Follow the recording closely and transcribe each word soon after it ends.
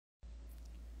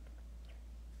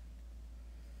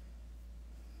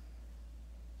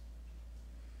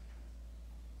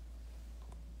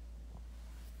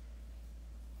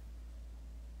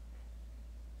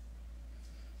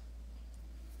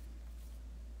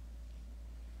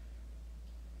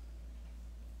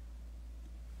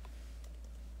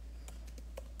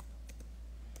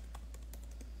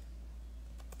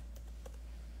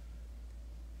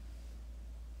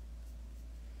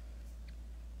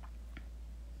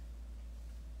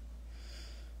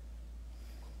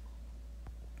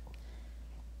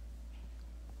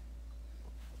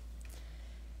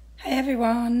Hey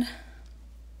everyone,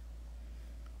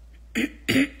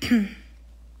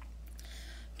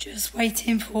 just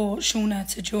waiting for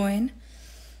Shaunagh to join.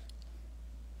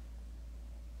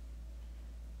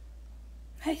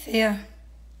 Hey Thea,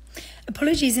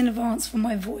 apologies in advance for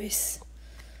my voice.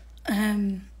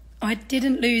 I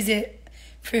didn't lose it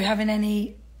through having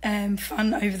any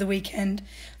fun over the weekend.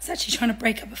 I was actually trying to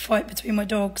break up a fight between my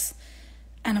dogs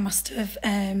and I must have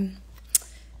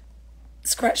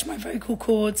scratched my vocal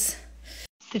cords.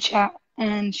 The chat,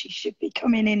 and she should be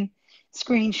coming in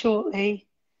screen shortly.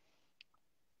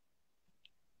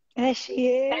 There she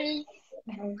is.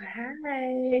 Oh,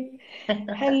 hi.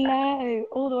 Hello,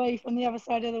 all the way from the other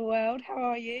side of the world. How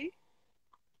are you?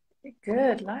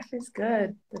 Good. Life is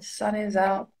good. The sun is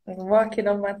out. I'm working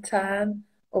on my tan.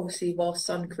 Obviously, well,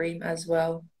 sun cream as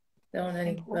well. Don't want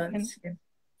any burnt Important. skin.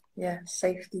 Yeah,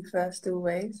 safety first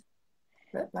always.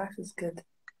 But life is good.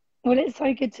 Well, it's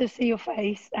so good to see your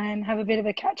face and have a bit of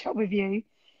a catch up with you.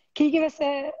 Can you give us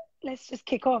let's just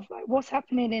kick off, like what's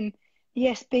happening in the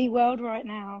SB world right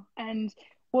now and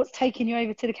what's taking you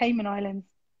over to the Cayman Islands?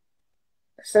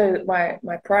 So my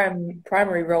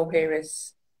primary role here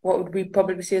is what would we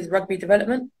probably see as rugby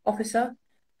development officer,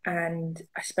 and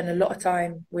I spend a lot of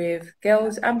time with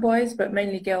girls and boys, but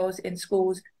mainly girls in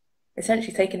schools,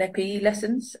 essentially taking their PE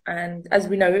lessons. And as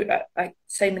we know,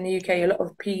 same in the UK, a lot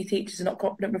of PE teachers are not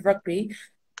confident with rugby,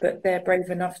 but they're brave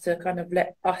enough to kind of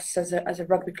let us as a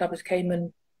rugby club, as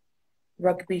Cayman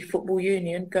Rugby Football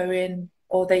Union, go in,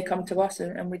 or they come to us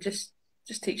and we just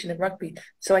teaching them rugby.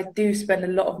 So I do spend a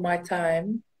lot of my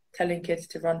time telling kids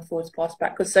to run forwards, pass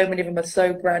back, because so many of them are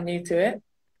so brand new to it.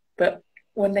 But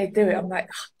when they do it, I'm like,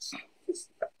 oh, it's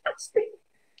fantastic.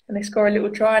 And they score a little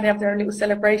try and they have their own little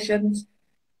celebrations.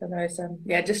 So no, it's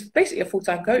yeah, just basically a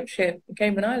full-time coach here in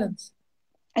Cayman Islands.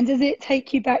 And does it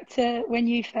take you back to when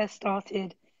you first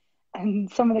started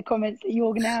and some of the comments that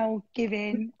you're now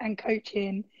giving and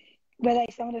coaching? Were they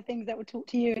some of the things that would talk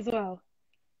to you as well?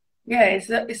 Yeah, it's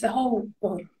the whole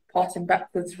passing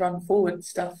backwards, run forward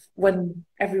stuff when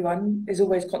everyone is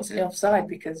always constantly offside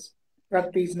because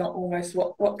rugby's not almost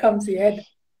what comes to your head.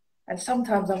 And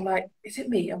sometimes I'm like, is it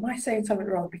me? Am I saying something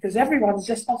wrong? Because everyone's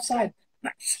just offside. I'm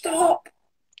like, stop.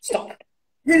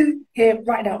 Who here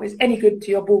right now is any good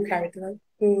to your ball carrier? They're like,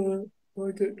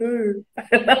 I don't know.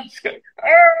 And I'm just going,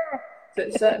 "Ah!" So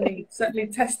it's certainly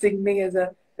testing me as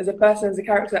a person, as a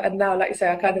character. And now, like you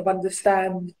say, I kind of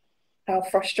understand how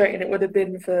frustrating it would have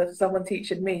been for someone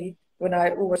teaching me when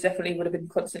I almost definitely would have been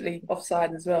constantly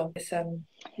offside as well. It's And,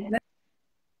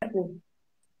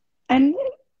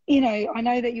 I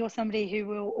know that you're somebody who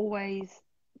will always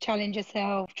challenge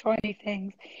yourself, try new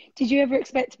things. Did you ever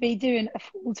expect to be doing a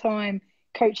full-time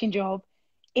coaching job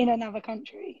in another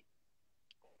country?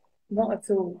 not at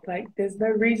all. Like, there's no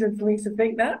reason for me to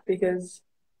think that because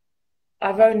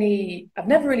I've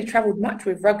never really travelled much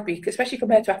with rugby, especially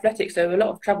compared to athletics. So a lot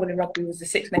of travel in rugby was the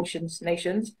Six Nations,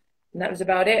 and that was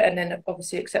about it. And then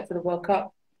obviously, except for the World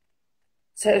Cup,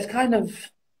 so it was kind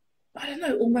of, I don't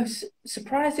know, almost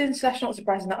surprising slash not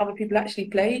surprising that other people actually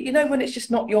play. You know, when it's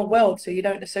just not your world, so you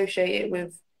don't associate it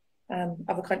with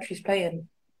other countries playing.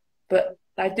 But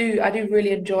I do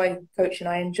really enjoy coaching.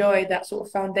 I enjoy that sort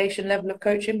of foundation level of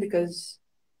coaching because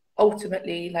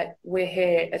ultimately, like, we're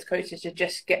here as coaches to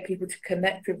just get people to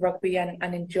connect with rugby and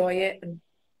enjoy it. And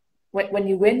when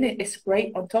you win, it's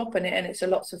great on top, and it's a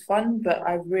lots of fun. But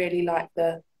I really like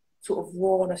the sort of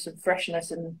rawness and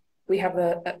freshness. And we have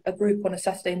a group on a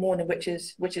Saturday morning, which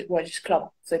is well, just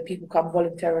club, so people come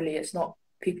voluntarily. It's not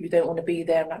people who don't want to be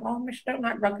there. I'm like, oh, I don't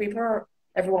like rugby. Brr.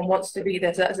 Everyone wants to be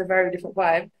there, so that's a very different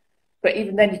vibe. But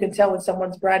even then, you can tell when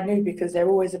someone's brand new because they're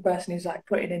always a person who's like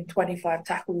putting in 25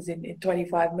 tackles in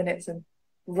 25 minutes and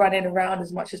running around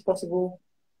as much as possible.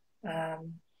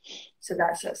 Um, so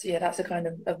that's a kind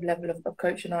of level of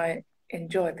coaching I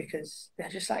enjoy because they're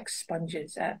just like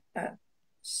sponges at that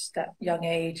young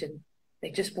age, and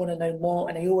they just want to know more,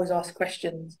 and they always ask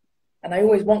questions. And I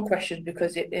always want questions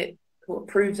because it sort of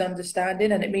proves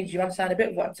understanding, and it means you understand a bit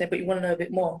of what I'm saying, but you want to know a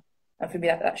bit more. And for me,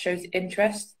 that shows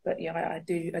interest. But yeah, I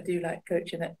do like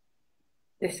coaching at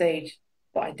this age,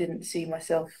 but I didn't see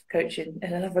myself coaching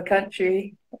in another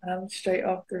country straight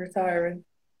after retiring.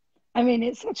 I mean,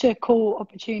 it's such a cool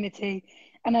opportunity.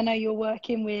 And I know you're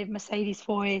working with Mercedes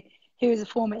Foy, who is a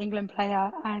former England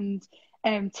player and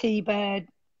T-Bird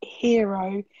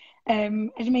hero. I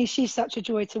mean, she's such a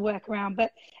joy to work around.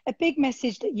 But a big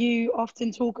message that you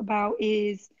often talk about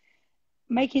is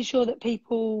making sure that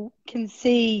people can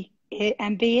see it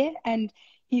and be it. And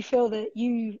you feel that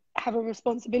you have a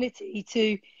responsibility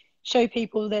to show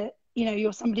people that you know,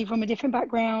 you're somebody from a different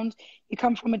background, you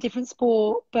come from a different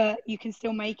sport, but you can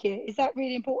still make it. Is that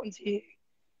really important to you?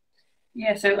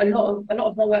 Yeah, so a lot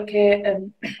of my work here,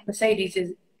 Mercedes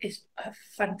is a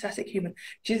fantastic human.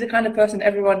 She's the kind of person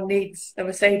everyone needs a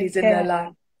Mercedes in their Yeah,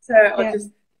 life. So I yeah. just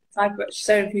type of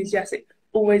so enthusiastic,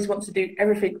 always wants to do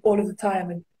everything all of the time,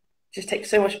 and just takes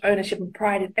so much ownership and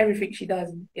pride in everything she does.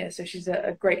 And yeah, so she's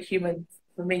a great human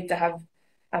for me to have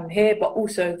here, but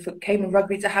also for Cayman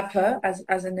Rugby to have her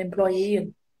as an employee,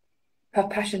 and her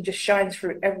passion just shines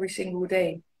through every single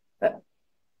day. But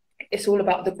it's all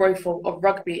about the growth of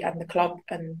rugby and the club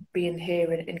and being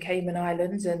here in Cayman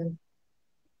Islands. And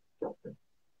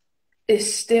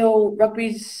it's still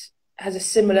rugby's has a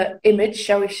similar image,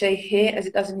 shall we say, here as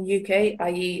it does in the UK,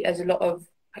 i.e., as a lot of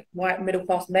like, white middle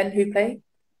class men who play.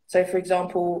 So, for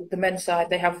example, the men's side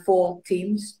they have four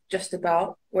teams just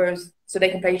about, whereas so they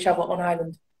can play each other on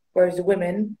island. Whereas the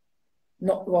women,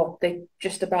 not well, they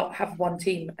just about have one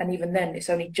team, and even then, it's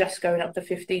only just going up to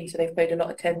 15. So they've played a lot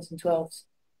of tens and twelves.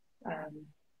 Um,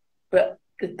 But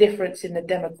the difference in the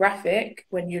demographic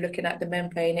when you're looking at the men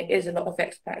playing, it is a lot of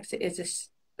expats. It is this,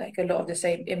 like a lot of the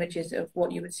same images of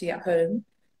what you would see at home.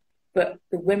 But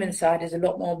the women's side is a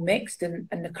lot more mixed, and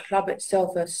the club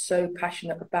itself are so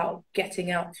passionate about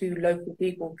getting out to local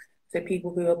people, so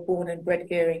people who are born and bred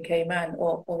here in Cayman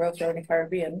or elsewhere in the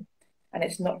Caribbean. And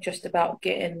it's not just about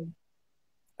getting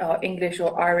English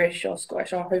or Irish or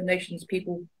Scottish, our home nations,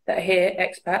 people that are here,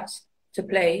 expats, to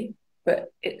play,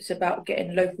 but it's about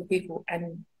getting local people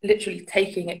and literally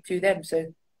taking it to them.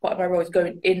 So part of my role is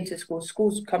going into schools.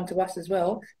 Schools come to us as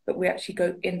well, but we actually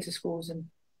go into schools and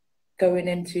going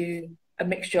into a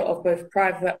mixture of both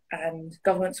private and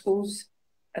government schools.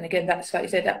 And again, that's like you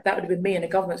said, that would have been me in a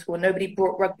government school. Nobody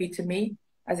brought rugby to me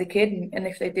as a kid, and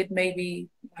if they did, maybe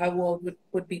her world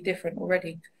would be different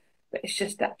already. But it's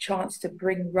just that chance to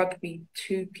bring rugby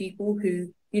to people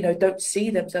who, don't see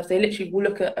themselves. They literally will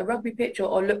look at a rugby pitch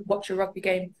or watch a rugby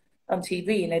game on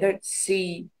TV and they don't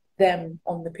see them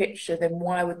on the pitch. So then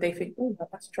why would they think, oh, I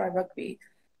must try rugby?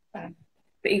 Um,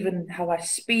 but even how I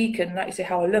speak and, like you say,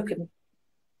 how I look, and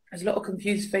there's a lot of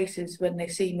confused faces when they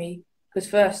see me. Because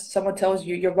first, someone tells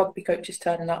you your rugby coach is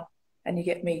turning up, and you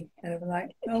get me. And I'm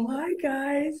like, oh, hi,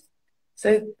 guys.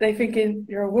 So they're thinking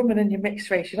you're a woman and you're mixed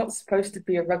race. You're not supposed to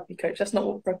be a rugby coach. That's not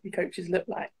what rugby coaches look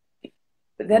like.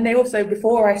 But then they also,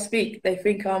 before I speak, they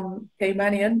think I'm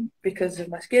Caymanian because of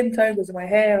my skin tone, because of my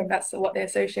hair, and that's what they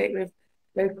associate with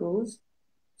locals.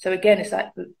 So again, it's like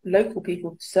local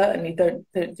people certainly don't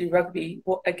do rugby.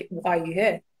 Why are you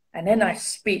here? And then I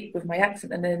speak with my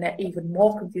accent, and then they're even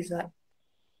more confused. Like,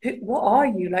 what are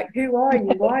you? Like, who are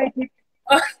you? Why? Are you...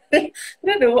 I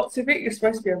don't know what to think. You're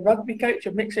supposed to be a rugby coach,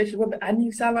 a mixed racial woman, and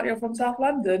you sound like you're from South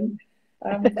London.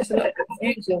 It's a lot of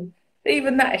confusion. But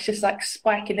even that, it's just like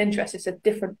spiking interest. It's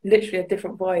literally a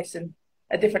different voice and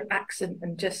a different accent,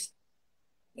 and just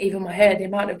even my hair. The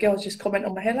amount of girls just comment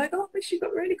on my hair, like, "Oh, Miss, you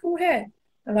got really cool hair."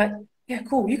 I'm like, "Yeah,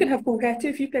 cool. You can have cool hair too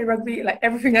if you play rugby." Like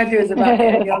everything I do is about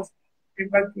getting girls to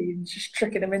rugby and just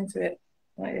tricking them into it.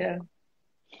 Like, yeah.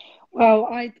 Well,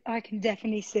 I can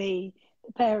definitely see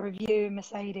the pair of you and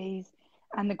Mercedes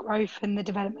and the growth and the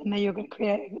development that you're going to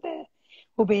create over there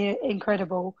will be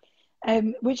incredible.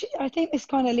 Which I think this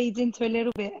kind of leads into a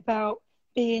little bit about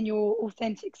being your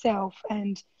authentic self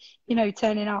and, you know,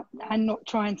 turning up and not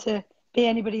trying to be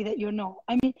anybody that you're not.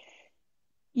 I mean,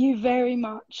 you very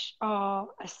much are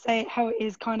a say it how it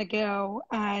is kind of girl,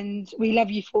 and we love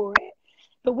you for it.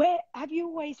 But where have you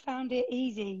always found it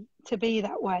easy to be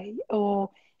that way,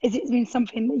 or has it been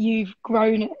something that you've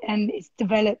grown and it's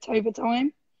developed over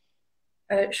time?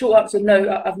 Short answer,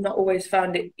 no. I've not always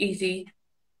found it easy.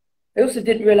 I also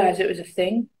didn't realize it was a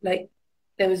thing. Like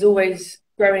there was always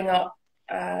growing up.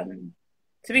 To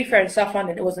be fair, in South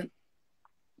London, it wasn't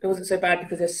so bad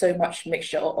because there's so much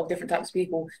mixture of different types of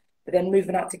people. But then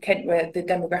moving out to Kent, where the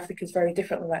demographic is very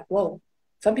different, I'm like, whoa,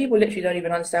 some people literally don't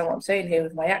even understand what I'm saying here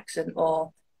with my accent,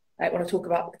 or like when I talk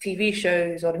about TV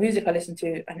shows or the music I listen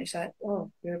to, and it's like, oh,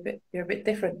 you're a bit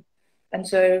different. And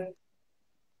so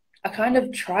I kind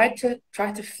of tried to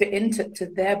fit into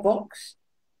their box,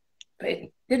 but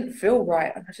it didn't feel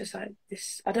right. And I was just like,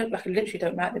 this, I don't like, I literally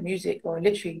don't like the music, or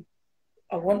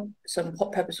I want some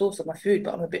hot pepper sauce on my food,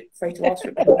 but I'm a bit afraid to ask for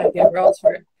it because nobody ever asked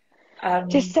for it.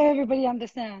 Just Um, so everybody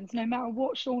understands, no matter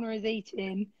what Shauna is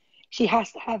eating, she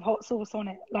has to have hot sauce on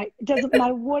it. Like it doesn't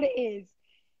matter what it is,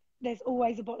 there's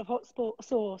always a bottle of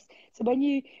sauce. So when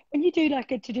you do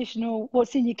like a traditional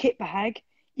what's in your kit bag,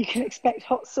 you can expect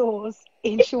hot sauce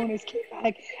in Shauna's kit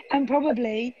bag, and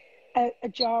probably a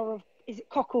jar of, is it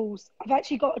cockles? I've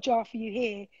actually got a jar for you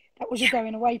here that was a Yeah,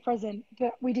 going away present,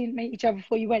 but we didn't meet each other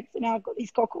before you went. So now I've got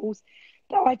these cockles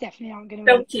that I definitely aren't going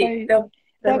to they'll eat. keep. So Don't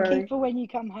they'll keep worry. for when you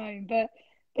come home. But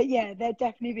yeah, there'd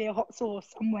definitely be a hot sauce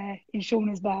somewhere in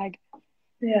Shaunagh's bag.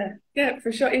 Yeah, yeah,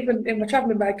 for sure. Even in my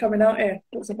traveling bag coming out here,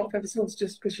 got some hot pepper sauce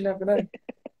just because you never know.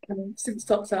 Since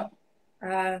stocks up.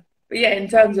 But yeah, in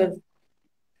terms of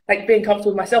like being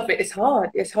comfortable with myself, it's hard.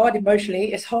 It's hard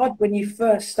emotionally. It's hard when you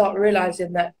first start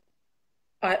realizing that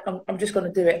I'm just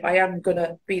going to do it. I am going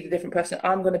to be the different person.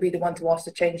 I'm going to be the one to ask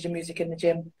to change the music in the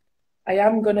gym. I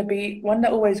am going to be one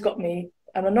that always got me,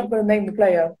 and I'm not going to name the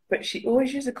player, but she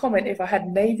always used a comment if I had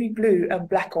navy blue and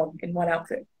black on in one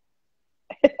outfit.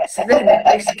 So then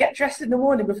I used to get dressed in the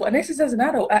morning before, and this is as an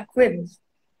adult at Quinn's.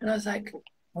 And I was like,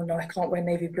 oh no, I can't wear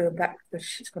navy blue and black because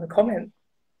she's going to comment.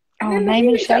 And Oh, then a name few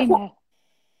and weeks I shame thought,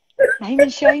 her. Name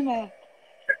and shame her.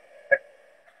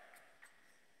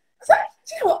 do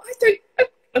you know what?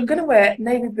 I'm going to wear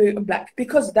navy blue and black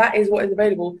because that is what is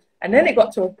available. And then it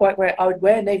got to a point where I would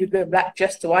wear navy blue and black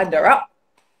just to wind her up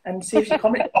and see if she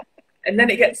commented. And then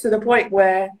it gets to the point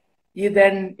where you're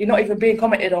not even being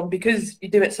commented on because you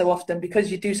do it so often, because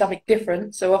you do something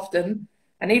different so often.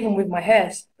 And even with my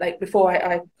hair, like before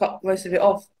I cut most of it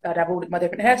off, I'd have all of my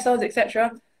different hairstyles,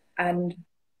 etc. And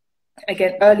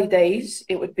again, early days,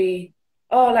 it would be,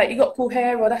 oh, like you got cool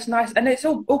hair, or that's nice. And it's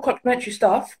all complimentary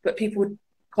stuff, but people would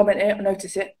comment it or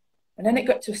notice it. And then it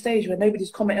got to a stage where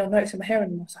nobody's commenting or noticing my hair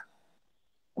anymore. I was like,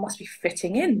 I must be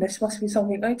fitting in. This must be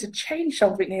something. I need to change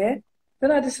something here.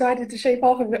 Then I decided to shave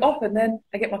half of it off, and then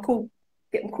I get my cool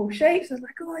shapes. I was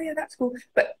like, oh yeah, that's cool.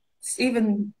 But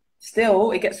even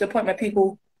still, it gets to a point where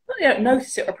people don't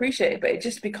notice it or appreciate it, but it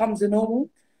just becomes a normal.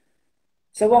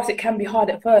 So whilst it can be hard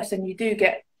at first, and you do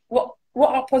get what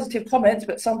are positive comments,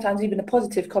 but sometimes even the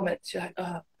positive comments, you're like,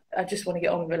 oh, I just want to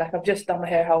get on with it. Like I've just done my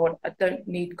hair how I want. I don't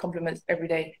need compliments every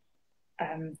day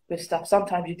with stuff.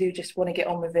 Sometimes you do just want to get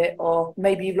on with it, or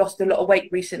maybe you've lost a lot of weight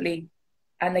recently,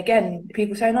 and again,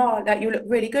 people saying, "Oh, like you look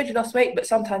really good, you lost weight," but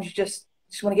sometimes you just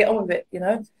want to get on with it, you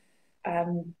know.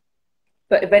 Um,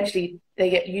 but eventually, they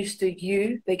get used to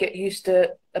you. They get used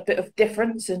to a bit of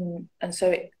difference, and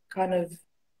so it kind of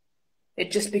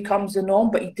it just becomes the norm.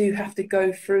 But you do have to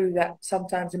go through that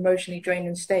sometimes emotionally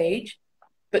draining stage.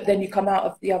 But then you come out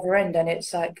of the other end, and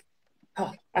it's like,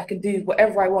 oh, I can do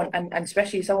whatever I want. And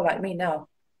especially someone like me now,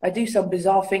 I do some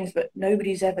bizarre things, but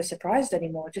nobody's ever surprised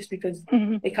anymore just because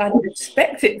Mm-hmm. they kind of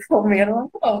expect it from me. And I'm like,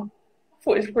 oh, I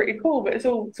thought it was pretty cool, but it's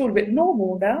all a bit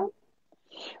normal now.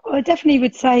 Well, I definitely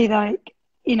would say, like,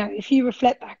 if you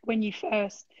reflect back when you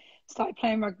first started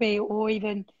playing rugby or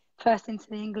even first into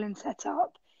the England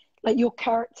setup, like your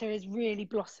character has really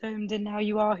blossomed and now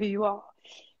you are who you are.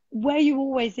 Were you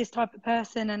always this type of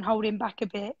person and holding back a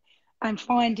bit and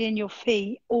finding your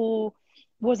feet, or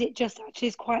was it just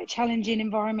actually quite a challenging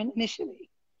environment initially?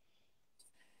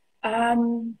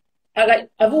 Um, I've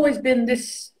always been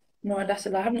this. No, that's a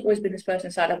lie. I haven't always been this person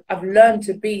inside. I've learned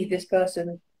to be this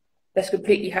person that's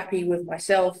completely happy with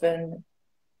myself and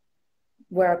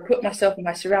where I put myself and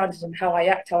my surroundings and how I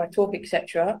act, how I talk,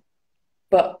 etc.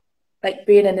 But like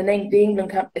being in the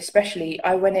England camp, especially,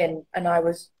 I went in and I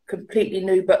was completely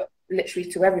new, but literally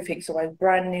to everything. So I was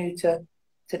brand new to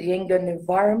the England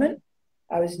environment.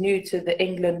 I was new to the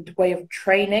England way of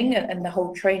training and the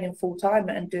whole training full time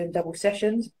and doing double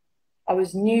sessions. I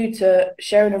was new to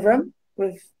sharing a room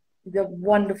with the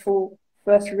wonderful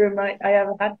first roommate I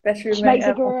ever had, best Which roommate makes a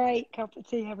ever. great cup of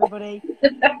tea, everybody.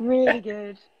 Really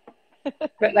good.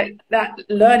 But like that,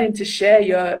 learning to share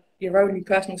your only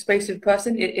personal space with a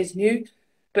person is new.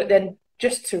 But then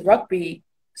just to rugby,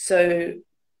 so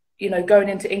going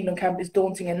into England camp is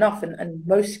daunting enough, and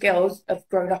most girls have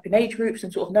grown up in age groups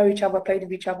and sort of know each other, played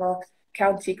with each other,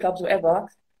 county clubs, whatever.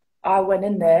 I went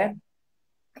in there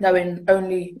knowing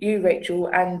only you, Rachel,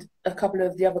 and a couple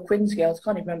of the other Quins girls.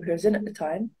 Can't even remember who was in at the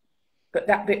time, but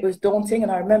that bit was daunting.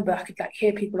 And I remember I could like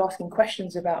hear people asking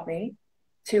questions about me,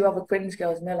 two other Quins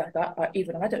girls, and they're like that.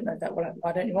 Even I don't know that. Well,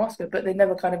 why don't you ask her? But they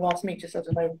never kind of asked me. Just I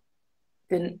don't know,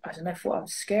 I don't know, thought I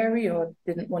was scary or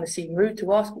didn't want to seem rude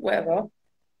to ask, whatever.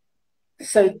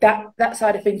 So that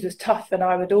side of things was tough, and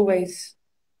I would always,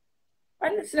 I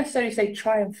didn't necessarily say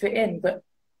try and fit in, but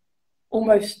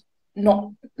almost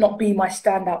not be my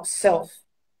standout self,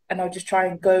 and I would just try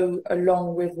and go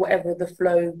along with whatever the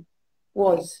flow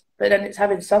was. But then it's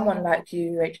having someone like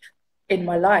you, Rach, in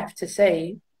my life to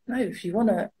say, no, if you want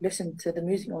to listen to the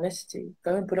music you want to listen to,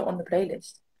 go and put it on the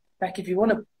playlist. Like if you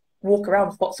want to walk around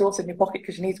with hot sauce in your pocket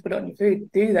because you need to put it on your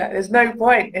food, do that. There's no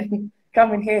point in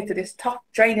coming here to this tough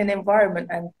draining environment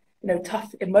and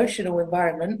tough emotional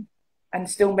environment and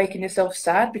still making yourself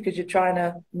sad because you're trying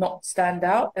to not stand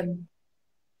out. And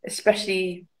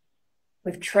especially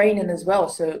with training as well.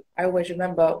 So I always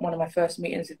remember one of my first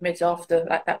meetings with mids after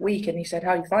like that week, and he said,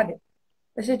 "How you find it?"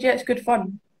 I said, "Yeah, it's good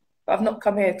fun. But I've not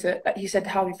come here to," like, he said,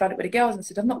 "How you found it with the girls?" And I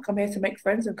said, "I've not come here to make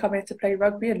friends. I've come here to play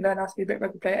rugby and learn how to be a bit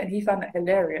rugby player." And he found that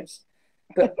hilarious.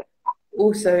 But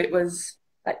also it was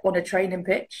like on a training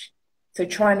pitch. So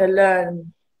trying to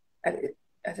learn, uh,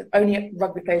 only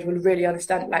rugby players will really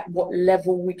understand like what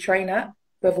level we train at,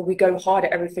 whether we go hard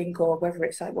at everything or whether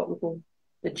it's like what we call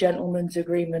the gentleman's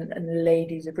agreement and the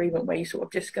ladies' agreement, where you sort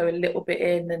of just go a little bit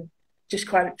in and just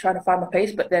kind of trying to find my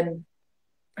pace. But then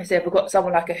I say, if we've got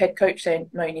someone like a head coach saying,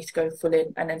 no, you need to go full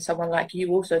in, and then someone like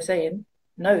you also saying,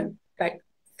 no, like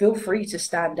feel free to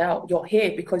stand out. You're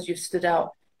here because you've stood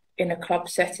out in a club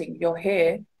setting. You're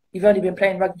here. You've only been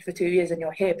playing rugby for 2 years and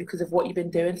you're here because of what you've been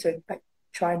doing. So like,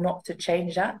 try not to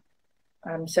change that.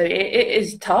 So it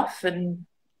is tough, and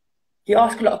you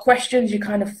ask a lot of questions. You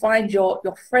kind of find your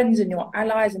friends and your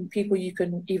allies and people you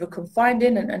can either confide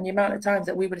in, and the amount of times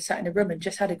that we would have sat in a room and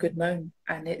just had a good moan,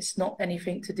 and it's not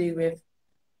anything to do with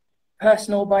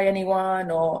personal by anyone,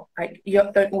 or like you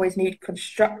don't always need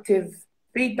constructive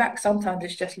feedback. Sometimes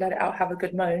it's just let it out, have a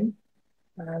good moan.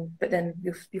 But then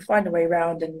you find a way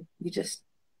around, and you just,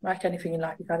 like anything in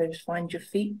life, you kind of just find your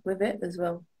feet with it as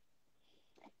well.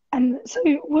 And so,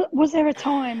 was there a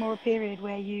time or a period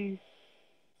where you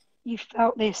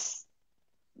felt this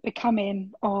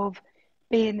becoming of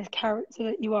being the character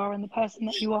that you are and the person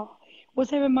that you are? Was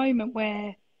there a moment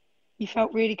where you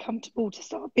felt really comfortable to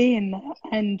start being that?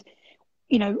 And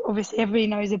obviously everybody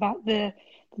knows about the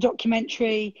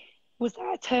documentary. Was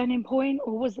that a turning point,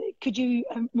 or was it? Could you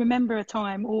remember a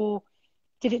time, or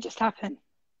did it just happen?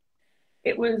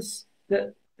 It was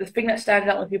the thing that stands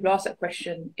out when people ask that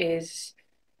question is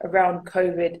around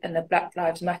COVID and the Black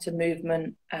Lives Matter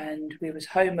movement, and we was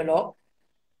home a lot.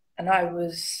 And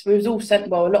we was all sent,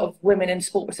 well, a lot of women in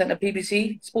sport were sent a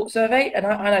BBC sports survey, and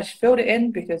I just filled it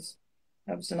in because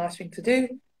that was a nice thing to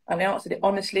do. And I answered it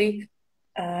honestly.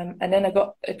 And then I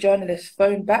got a journalist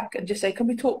phone back and just say, "Can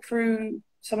we talk through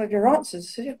some of your answers?" I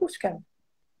said, "Yeah, of course we can."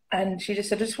 And she just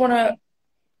said, "I just want to,"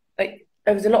 like,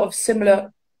 there was a lot of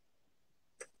similar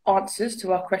answers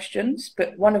to our questions,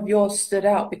 but one of yours stood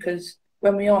out because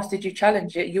when we asked, "Did you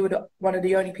challenge it?" you were one of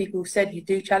the only people who said you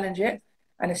do challenge it.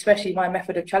 And especially my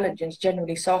method of challenging is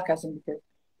generally sarcasm, because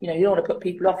you don't want to put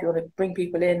people off. You want to bring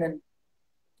people in and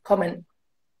comment,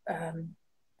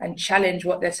 and challenge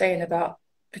what they're saying about,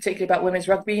 particularly about women's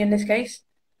rugby in this case.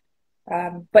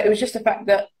 But it was just the fact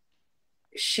that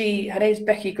her name's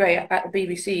Becky Gray at the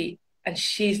BBC, and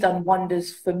she's done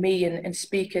wonders for me in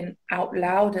speaking out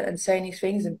loud and saying these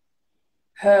things, and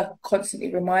her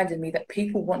constantly reminding me that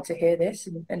people want to hear this.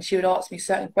 And she would ask me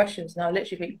certain questions, and I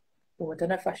literally think, "Oh, I don't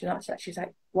know if I should answer that." She's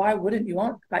like, "Why wouldn't you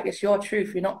want? Like, it's your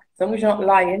truth. You're not, as long as you're not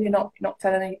lying, you're not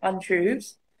telling any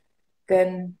untruths,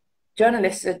 then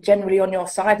journalists are generally on your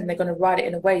side, and they're going to write it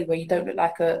in a way where you don't look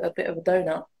like a bit of a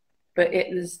donut." But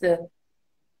it was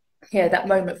that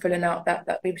moment filling out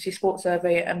that BBC Sports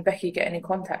survey and Becky getting in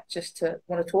contact just to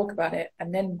want to talk about it,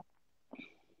 and then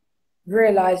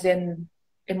realizing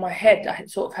in my head I had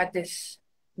sort of had this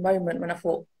moment when I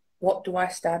thought, what do I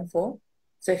stand for?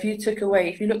 So if you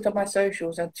looked at my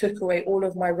socials and took away all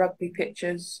of my rugby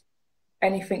pictures,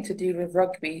 anything to do with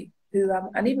rugby,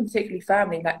 and even particularly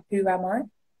family, like, who am I?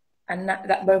 And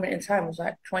that moment in time was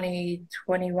like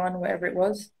 2021, whatever it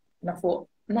was. And I thought,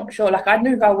 I'm not sure. Like, I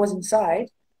knew who I was inside,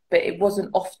 but it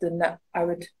wasn't often that I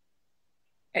would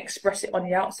express it on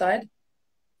the outside.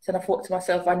 So I thought to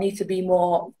myself, I need to be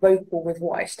more vocal with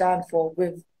what I stand for,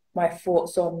 with my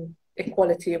thoughts on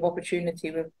equality of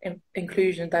opportunity, with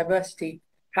inclusion and diversity,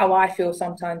 how I feel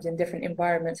sometimes in different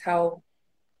environments, how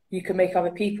you can make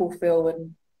other people feel,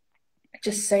 and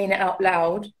just saying it out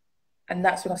loud. And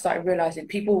that's when I started realizing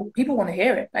people want to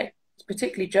hear it, like,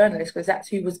 particularly journalists, because that's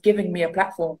who was giving me a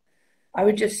platform. I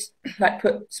would just like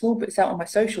put small bits out on my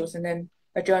socials, and then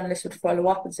a journalist would follow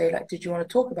up and say, like, "Did you want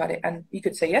to talk about it?" And you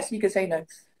could say yes, you could say no,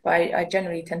 but I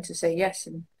generally tend to say yes.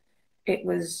 And it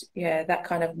was, yeah, that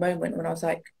kind of moment when I was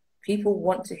like, people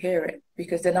want to hear it,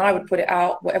 because then I would put it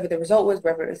out, whatever the result was,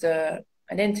 whether it was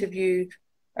an interview,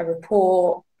 a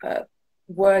report,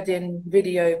 wording,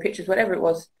 video, pictures, whatever it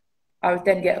was. I would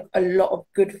then get a lot of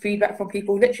good feedback from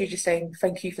people, literally just saying,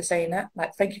 "Thank you for saying that.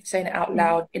 Like, thank you for saying it out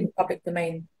loud in the public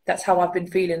domain. That's how I've been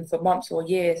feeling for months or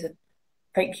years. And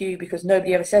thank you, because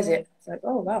nobody ever says it." It's like,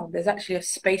 oh, wow, there's actually a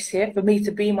space here for me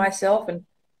to be myself. And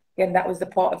again, that was the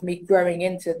part of me growing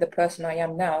into the person I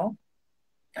am now.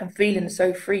 I'm feeling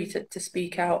so free to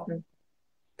speak out. And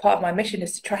part of my mission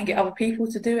is to try and get other people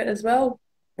to do it as well,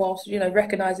 whilst,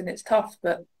 recognizing it's tough.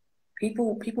 But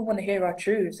people want to hear our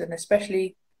truths, and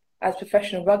especially as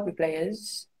professional rugby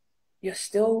players, you're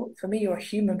still, for me, you're a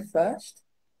human first,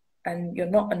 and you're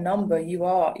not a number. You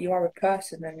are a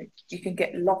person, and you can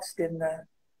get lost in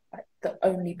the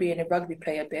only being a rugby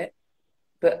player bit,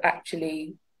 but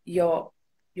actually you're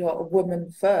a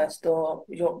woman first, or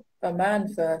you're a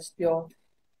man first. You're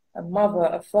a mother,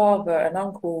 a father, an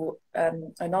uncle,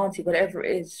 an auntie, whatever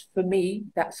it is. For me,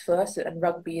 that's first, and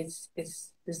rugby is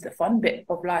the fun bit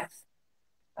of life.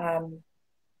 Um,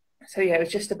 so yeah, it was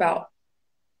just about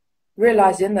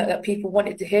realizing that people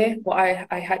wanted to hear what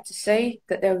I had to say,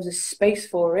 that there was a space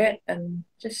for it, and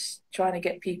just trying to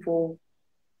get people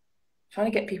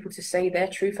to say their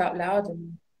truth out loud.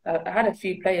 And I had a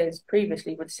few players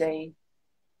previously would say,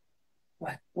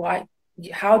 why,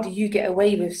 how do you get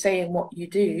away with saying what you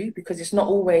do? Because it's not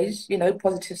always,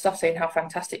 positive stuff saying how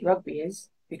fantastic rugby is,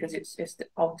 because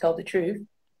I'll tell the truth.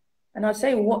 And I'd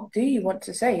say, well, what do you want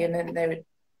to say? And then they would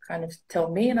kind of tell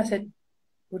me, and I said,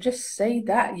 well, just say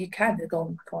that you can. They're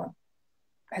going, I can't.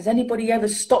 Has anybody ever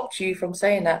stopped you from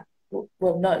saying that?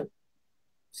 Well, no.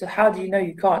 So how do you know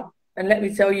you can't? And let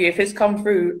me tell you, if it's come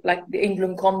through like the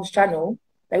England comms channel,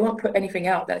 they won't put anything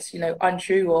out that's,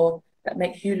 untrue or that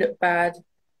makes you look bad.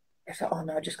 It's like, oh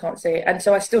no, I just can't say it. And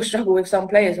so I still struggle with some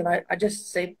players, and I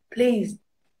just say, please,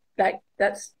 like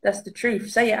that's the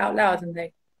truth. Say it out loud. And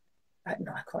they like,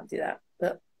 no, I can't do that.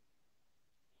 But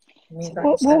it So means I can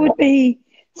what stand would up. be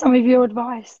some of your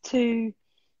advice to,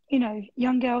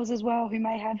 young girls as well who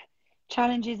may have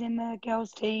challenges in the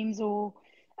girls' teams or,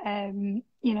 and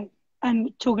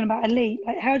talking about elite,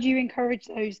 like how do you encourage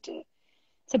those to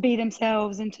be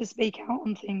themselves and to speak out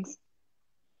on things?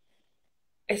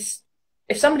 It's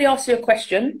if somebody asks you a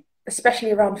question,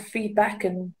 especially around feedback,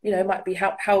 and it might be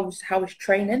how is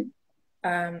training,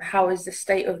 how is the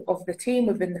state of the team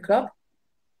within the club,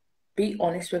 be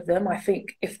honest with them. I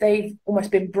think if they've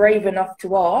almost been brave enough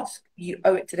to ask, you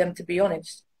owe it to them to be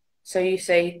honest. So you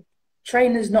say,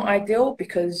 training's not ideal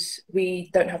because we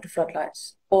don't have the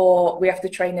floodlights, or we have to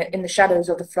train it in the shadows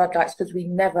of the floodlights because we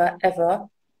never ever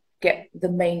get the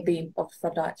main beam of the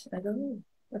floodlights. And I go,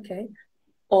 oh, okay.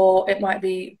 Or it might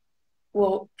be,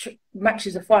 well,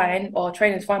 matches are fine or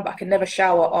training's fine, but I can never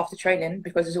shower after training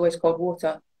because there's always cold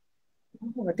water.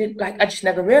 Oh, I just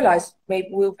never realized. Maybe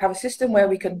we'll have a system where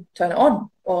we can turn it on,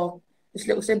 or just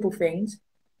little simple things.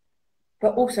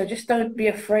 But also, just don't be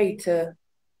afraid to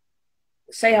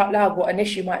say out loud what an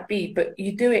issue might be, but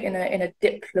you do it in a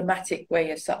diplomatic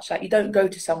way as such. Like, you don't go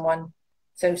to someone,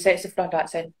 so say it's the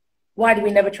floodlights, saying, why do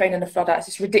we never train in the floodlights?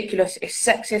 It's ridiculous, it's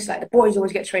sexist, like the boys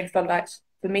always get trained in floodlights.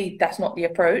 For me, that's not the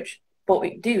approach. But what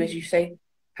we do is you say,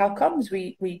 how comes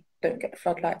we don't get the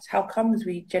floodlights? How comes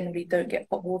we generally don't get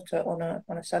hot water on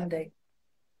a Sunday?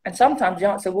 And sometimes the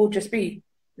answer will just be,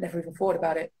 never even thought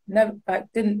about it. Never,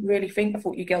 like, didn't really think. I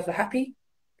thought you girls were happy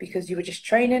because you were just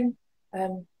training.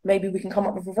 Maybe we can come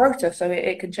up with a rota so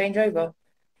it can change over.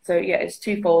 So yeah, it's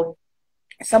twofold.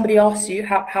 If somebody asks you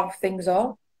how things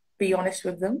are, be honest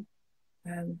with them.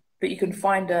 But you can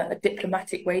find a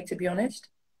diplomatic way to be honest.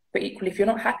 But equally, if you're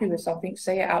not happy with something,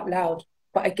 say it out loud.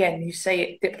 But again, you say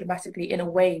it diplomatically in a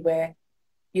way where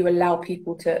you allow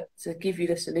people to give you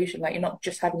the solution. Like, you're not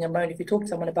just having a moan. If you talk to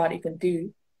someone about it, you can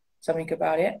do something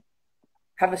about it.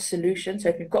 Have a solution. So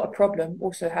if you've got a problem,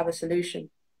 also have a solution,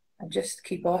 and just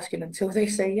keep asking until they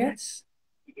say yes.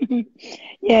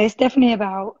 Yeah, it's definitely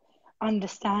about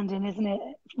understanding, isn't it?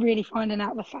 Really finding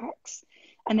out the facts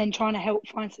and then trying to help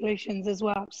find solutions as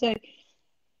well. So,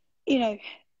 you know,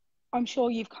 I'm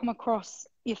sure you've come across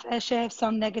your fair share of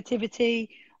some negativity,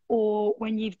 or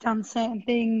when you've done certain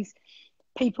things,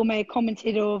 people may have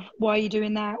commented of why are you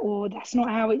doing that, or that's not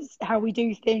how we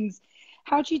do things.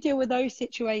 How do you deal with those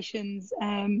situations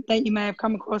that you may have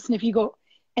come across, and if you got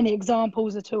any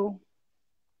examples at all?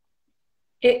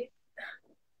 It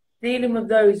Dealing with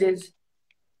those is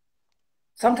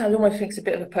sometimes almost think it's a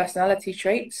bit of a personality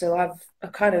trait. So I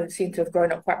kind of seem to have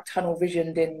grown up quite tunnel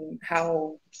visioned in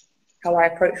how I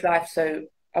approach life. So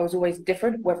I was always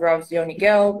different, whether I was the only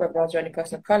girl, whether I was the only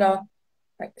person of colour.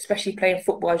 Like, especially playing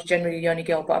football, I was generally the only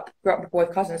girl, but I grew up with boy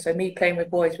cousins, so me playing with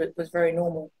boys was very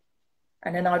normal.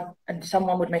 And then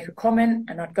someone would make a comment,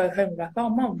 and I'd go home and be like, oh,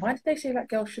 mum, why did they say that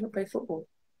girls shouldn't play football?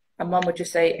 And mum would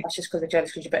just say, that's just because they're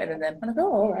jealous because you're better than them. And I go,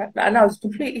 oh, all right. And I was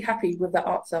completely happy with that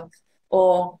answer.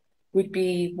 Or we'd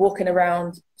be walking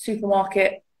around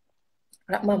supermarket,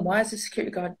 like, mum, why is the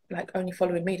security guard like only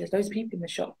following me? There's loads of people in the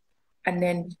shop. And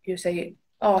then you say,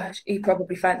 oh, he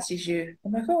probably fancies you.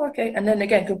 I'm like, oh, okay. And then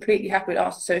again, completely happy with the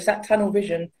answer. So it's that tunnel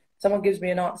vision. Someone gives me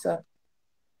an answer,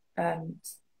 and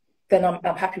then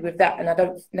I'm happy with that, and I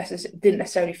didn't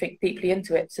necessarily think deeply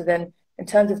into it. So then, in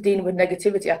terms of dealing with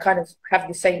negativity, I kind of have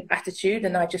the same attitude,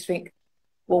 and I just think,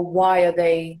 well, why are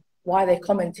they why they're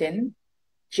commenting,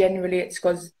 generally it's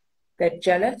because they're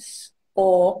jealous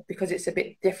or because it's a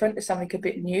bit different, it's something a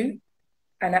bit new.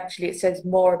 And actually it says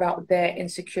more about their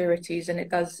insecurities than it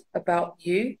does about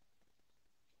you.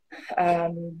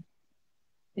 Um,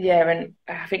 yeah, and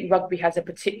I think rugby has a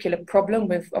particular problem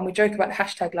with, and we joke about the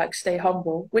hashtag like stay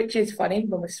humble, which is funny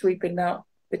when we're sweeping out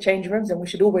the change rooms, and we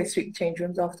should always sweep the change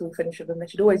rooms after we finish with them. They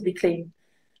should always be clean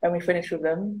when we finish with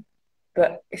them.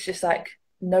 But it's just like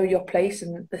know your place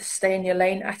and the stay in your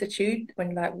lane attitude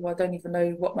when you're like, well, I don't even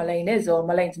know what my lane is, or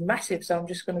my lane's massive, so I'm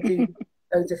just going to do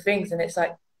loads of things. And it's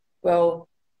like, well,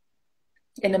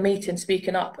 in a meeting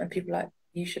speaking up, and people are like,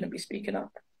 you shouldn't be speaking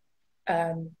up.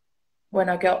 Um, when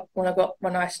I got my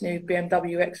nice new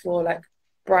BMW X4, like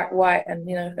bright white and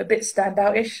a bit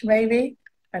standoutish maybe,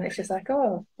 and it's just like,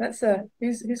 oh, that's a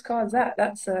whose car is that?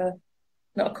 That's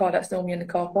not a car that's normally in the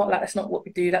car park. Like that's not what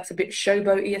we do. That's a bit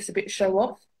showboaty. It's a bit show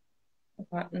off. I'm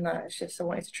like, no, it's just I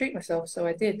wanted to treat myself, so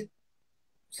I did.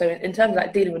 So in terms of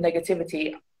like dealing with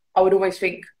negativity, I would always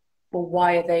think, well,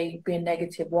 why are they being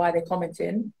negative? Why are they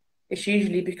commenting? It's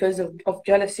usually because of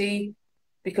jealousy,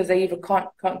 because they either can't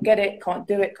get it, can't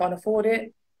do it, can't afford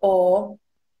it, or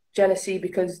jealousy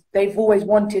because they've always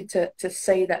wanted to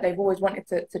say that, they've always wanted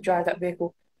to drive that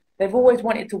vehicle. They've always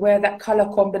wanted to wear that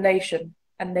colour combination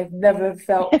and they've never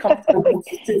felt comfortable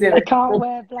to do They it. can't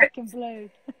wear black and blue.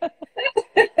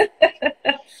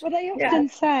 Well, they Yeah, often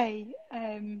say,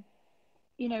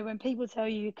 when people tell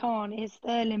you you can't, it's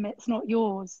their limits, not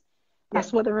yours. yeah,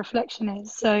 That's what the reflection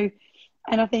is. So,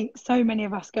 and I think so many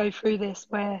of us go through this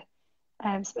where,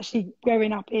 especially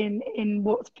growing up in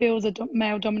what feels a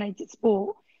male-dominated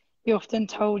sport, you're often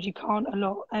told you can't a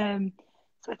lot.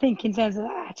 So I think in terms of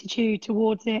that attitude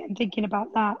towards it and thinking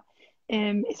about that,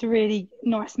 it's a really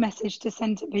nice message to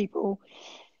send to people.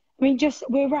 I mean, just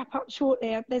we'll wrap up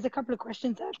shortly. There's a couple of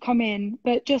questions that have come in,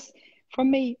 but just from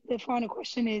me, the final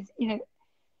question is,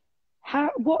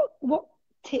 what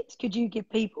tips could you give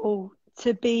people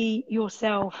to be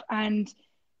yourself and,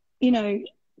 you know,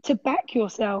 to back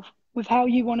yourself with how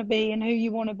you want to be and who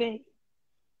you want to be?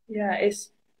 yeah. It's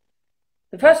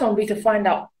the first one would be to find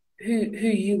out who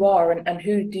you are and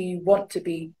who do you want to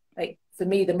be. Like for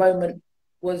me, the moment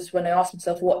was when I asked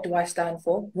myself, what do I stand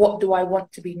for? What do I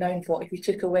want to be known for? If you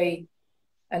took away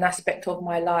an aspect of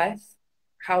my life,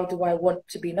 how do I want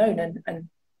to be known? And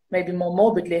maybe more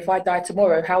morbidly, if I die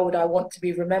tomorrow, how would I want to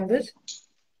be remembered?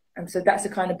 And so that's the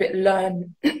kind of bit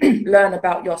learn learn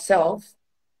about yourself.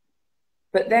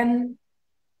 But then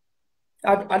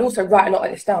I'd also write a lot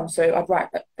of this down. So I'd write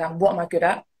down what am I good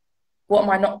at? What am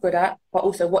I not good at? But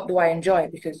also what do I enjoy?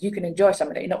 Because you can enjoy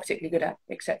something that you're not particularly good at,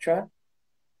 etc.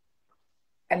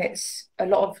 And it's a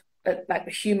lot of like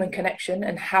the human connection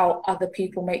and how other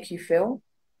people make you feel.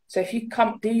 So if you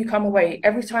come away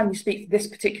every time you speak to this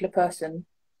particular person,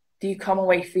 do you come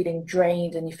away feeling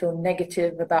drained and you feel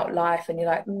negative about life and you're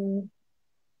like,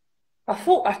 I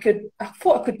thought I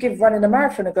could give running a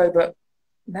marathon a go, but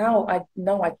now I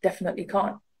know I definitely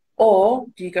can't. Or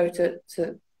do you go to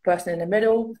the person in the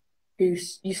middle who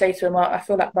you say to them, I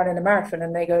feel like running a marathon,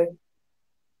 and they go,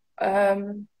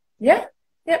 yeah,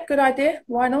 yeah, good idea.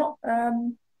 Why not?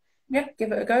 Yeah,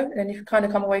 give it a go. And then you kind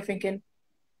of come away thinking,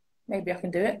 maybe I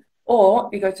can do it. Or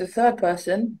you go to the third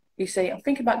person, you say, I'm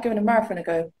thinking about giving a marathon a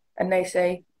go. And they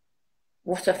say,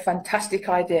 what a fantastic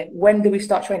idea. When do we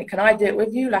start training? Can I do it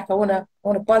with you? Like I wanna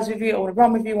buzz with you, I wanna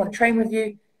run with you, I wanna train with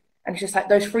you. And it's just like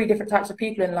those three different types of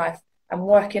people in life and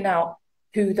working out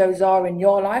who those are in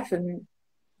your life. And it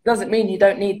doesn't mean you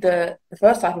don't need the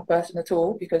first type of person at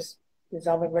all, because there's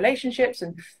other relationships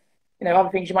and other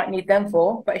things you might need them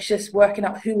for. But it's just working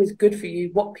out who is good for you,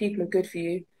 what people are good for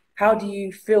you. How do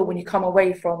you feel when you come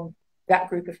away from that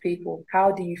group of people?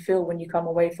 How do you feel when you come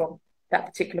away from that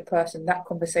particular person, that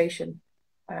conversation?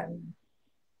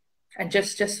 And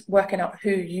just working out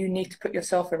who you need to put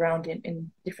yourself around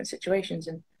in different situations.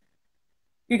 And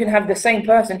you can have the same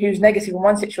person who's negative in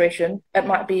one situation. It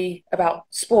might be about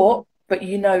sport, but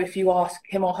if you ask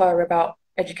him or her about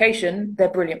education, they're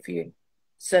brilliant for you.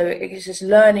 So it's just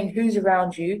learning who's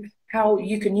around you, how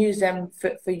you can use them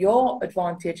for your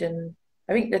advantage. And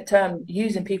I think the term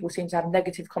using people seems to have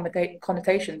negative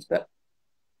connotations, but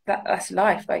that's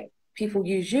life. Like people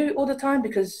use you all the time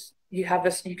because you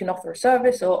can offer a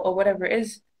service or whatever it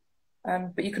is.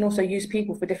 But you can also use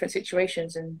people for different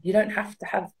situations, and you don't have to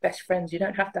have best friends. You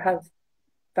don't have to have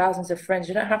thousands of friends.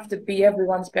 You don't have to be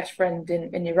everyone's best friend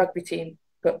in your rugby team,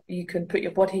 but you can put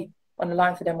your body on the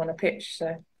line for them on a pitch.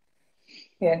 So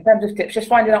yeah, in terms of tips, just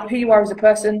finding out who you are as a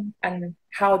person and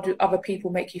how do other people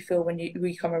make you feel when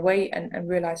you come away, and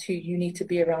realize who you need to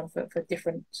be around for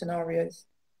different scenarios.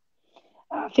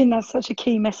 I think that's such a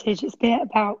key message. It's been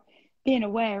about being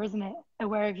aware, isn't it?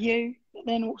 Aware of you, but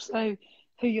then also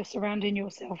who you're surrounding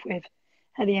yourself with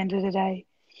at the end of the day.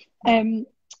 Um,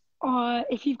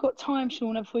 if you've got time,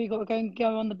 Shaunagh, before you've got to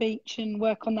go on the beach and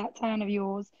work on that tan of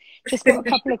yours, just got a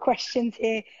couple of questions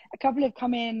here. A couple have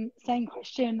come in, same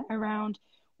question around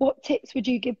what tips would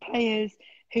you give players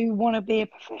who want to be a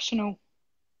professional?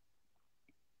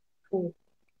 Cool.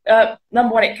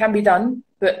 Number one, it can be done,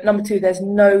 but number two, there's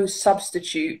no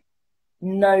substitute,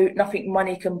 nothing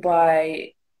money can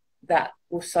buy that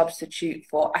will substitute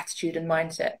for attitude and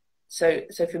mindset. So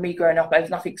for me growing up, there's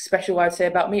nothing special I'd say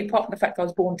about me, apart from the fact I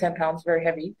was born 10 pounds, very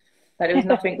heavy. Like there was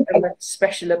nothing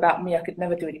special about me. I could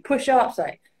never do any push-ups,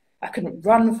 like I couldn't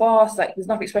run fast, like there's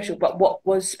nothing special. But what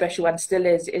was special and still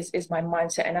is my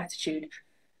mindset and attitude.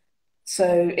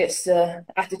 So it's the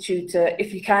attitude to,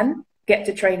 if you can, get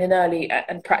to training early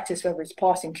and practice, whether it's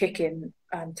passing, kicking,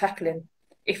 and tackling.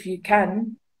 If you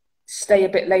can, stay a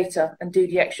bit later and do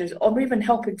the extras, or even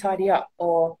helping tidy up,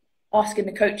 or asking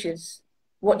the coaches,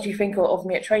 what do you think of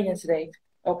me at training today?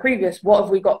 Or previous, what have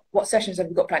we got, what sessions have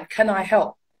we got planned? Can I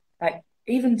help? Like,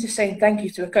 even just saying thank you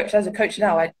to a coach. As a coach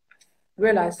now, I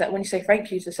realise that when you say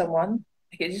thank you to someone,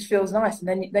 like, it just feels nice. And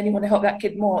then you want to help that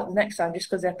kid more the next time just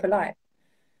because they're polite.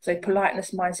 So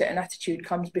politeness, mindset, and attitude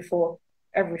comes before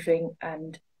everything.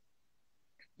 And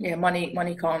yeah,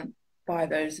 money can't buy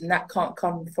those, and that can't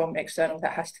come from external.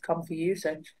 That has to come for you.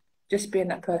 So just being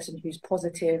that person who's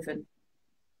positive and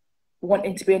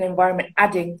wanting to be in an environment,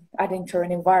 adding to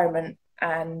an environment,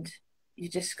 and you're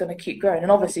just going to keep growing.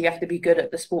 And obviously, you have to be good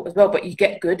at the sport as well. But you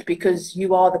get good because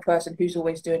you are the person who's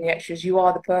always doing the extras. You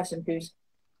are the person who's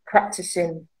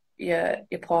practicing your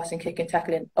passing, kicking,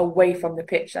 tackling away from the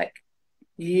pitch. Like,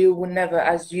 you will never,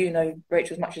 as you know,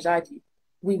 Rachel, as much as I do,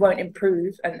 we won't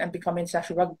improve and become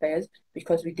international rugby players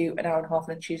because we do an hour and a half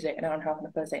on a Tuesday, an hour and a half on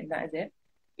a Thursday, and that is it.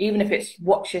 Even if it's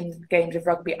watching games of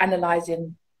rugby,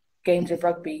 analysing games of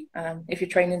rugby. If your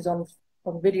training's on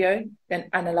video, then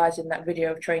analysing that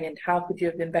video of training. How could you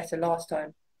have been better last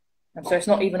time? And so it's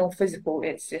not even all physical,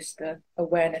 it's just the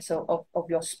awareness of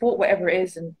your sport, whatever it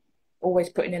is, and always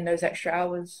putting in those extra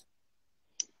hours.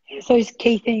 It's those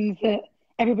key things that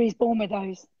everybody's born with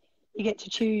those. You get to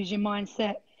choose your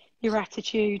mindset, your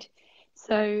attitude.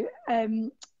 So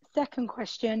second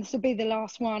question, this will be the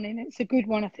last one, and it's a good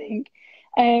one, I think.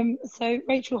 So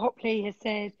Rachel Hopley has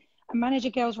said, I manage a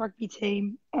girls rugby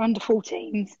team, under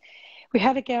 14s. We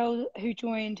had a girl who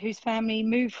joined whose family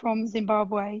moved from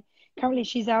Zimbabwe. Currently,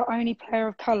 she's our only player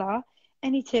of colour.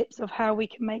 Any tips of how we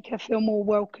can make her feel more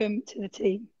welcome to the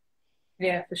team?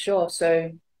 Yeah, for sure.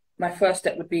 So my first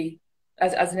step would be,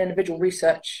 as an individual,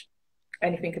 research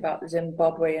anything about the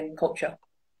Zimbabwean culture.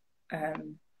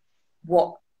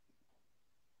 What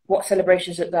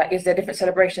celebrations look like? Is there different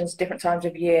celebrations, different times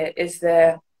of year? Is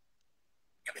there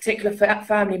a particular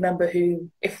family member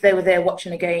who, if they were there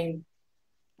watching a game,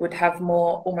 would have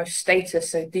more almost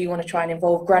status? So do you want to try and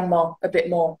involve grandma a bit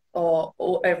more, or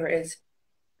whatever it is?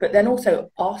 But then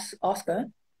also ask her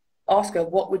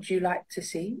what would you like to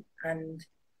see, and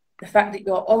the fact that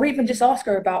or even just ask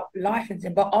her about life and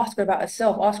things, but ask her about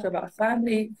herself, ask her about her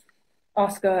family,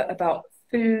 ask her about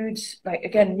foods, like,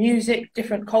 again, music,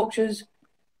 different cultures.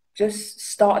 Just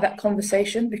start that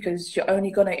conversation, because you're only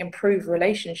going to improve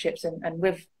relationships, and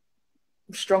with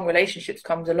strong relationships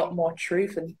comes a lot more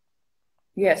truth. And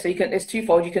yeah, so it's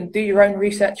twofold. You can do your own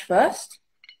research first,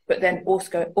 but then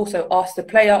also ask the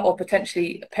player, or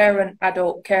potentially a parent,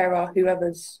 adult, carer,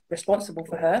 whoever's responsible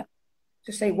for her,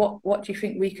 to say, what do you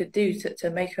think we could do to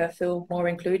make her feel more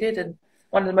included? And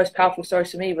one of the most powerful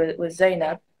stories for me was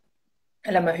Zainab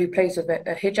Elema, who plays with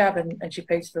a hijab, and she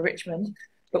plays for Richmond.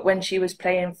 But when she was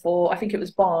playing for, I think it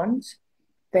was Barnes,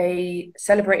 they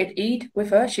celebrated Eid with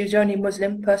her. She was the only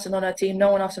Muslim person on her team.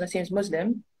 No one else on her team is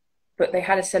Muslim. But they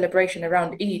had a celebration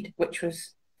around Eid, which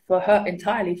was for her,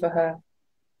 entirely for her.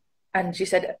 And she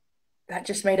said that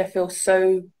just made her feel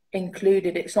so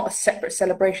included. It's not a separate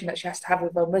celebration that she has to have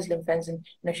with her Muslim friends, and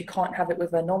she can't have it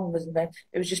with her non-Muslim friends.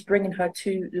 It was just bringing her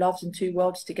two loves and two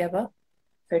worlds together.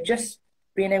 So just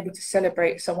being able to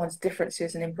celebrate someone's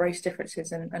differences and embrace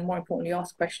differences, and more importantly,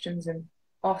 ask questions and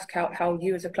ask how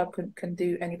you as a club can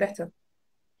do any better.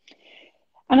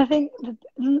 And I think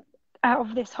out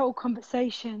of this whole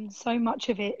conversation, so much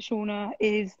of it, Shaunagh,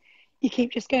 is you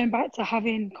keep just going back to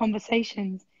having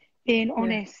conversations, being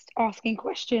honest, asking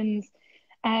questions,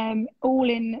 all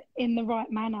in the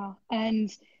right manner, and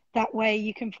that way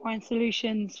you can find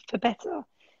solutions for better.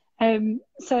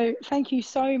 So thank you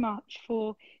so much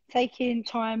for taking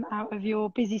time out of your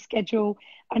busy schedule.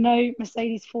 I know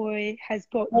Mercedes Foy has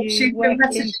got you She's working. been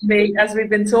messaging me as we've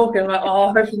been talking, like,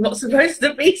 I hope I'm not supposed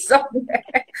to be somewhere.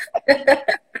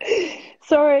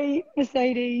 Sorry,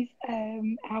 Mercedes,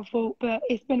 our fault, but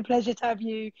it's been a pleasure to have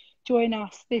you join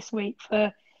us this week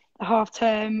for the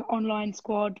half-term online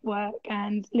squad work.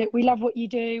 And look, we love what you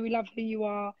do. We love who you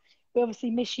are. We obviously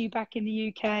miss you back in the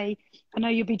UK. I know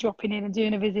you'll be dropping in and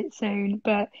doing a visit soon,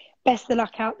 but best of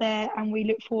luck out there. And we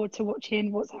look forward to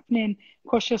watching what's happening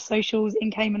across your socials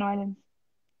in Cayman Islands.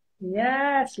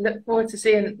 Yes, look forward to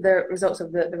seeing the results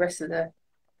of the rest of the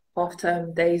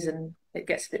half-term days, and it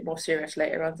gets a bit more serious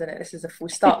later on, doesn't it? This is we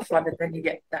start fun, and then you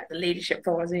get like the leadership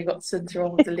problems, and you got to center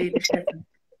on with the leadership and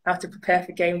how to prepare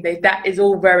for game day. That is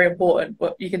all very important,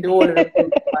 but you can do all of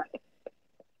them.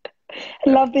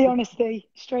 Love the honesty,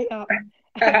 straight up.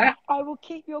 I will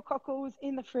keep your cockles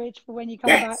in the fridge for when you come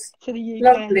back Yes, to the UK.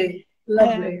 lovely, Um,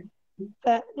 lovely.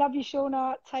 but love you,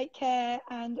 Shaunagh. Take care,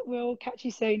 and we'll catch you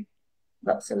soon.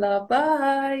 Lots of love.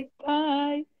 Bye.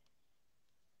 Bye.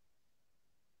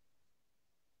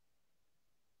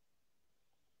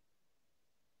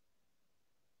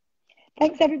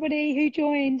 Thanks everybody who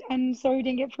joined. And sorry we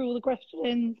didn't get through all the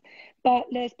questions, but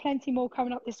there's plenty more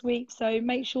coming up this week. So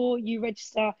make sure you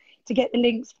register to get the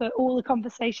links for all the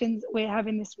conversations we're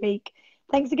having this week.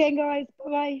 Thanks again, guys.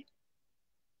 Bye bye.